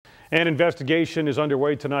An investigation is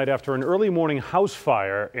underway tonight after an early morning house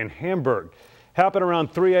fire in Hamburg. Happened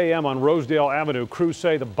around 3 a.m. on Rosedale Avenue. Crews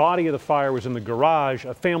say the body of the fire was in the garage.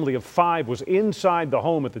 A family of 5 was inside the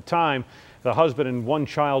home at the time. The husband and 1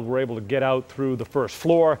 child were able to get out through the first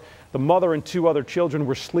floor. The mother and 2 other children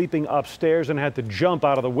were sleeping upstairs and had to jump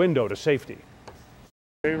out of the window to safety.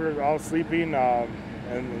 They were all sleeping,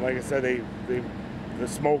 and like I said, the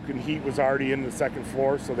smoke and heat was already in the second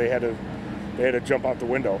floor, so they had to jump out the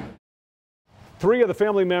window. 3 of the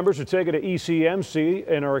family members are taken to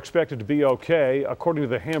ECMC and are expected to be okay. According to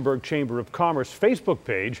the Hamburg Chamber of Commerce Facebook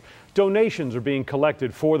page, donations are being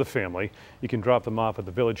collected for the family. You can drop them off at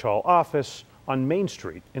the Village Hall office on Main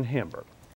Street in Hamburg.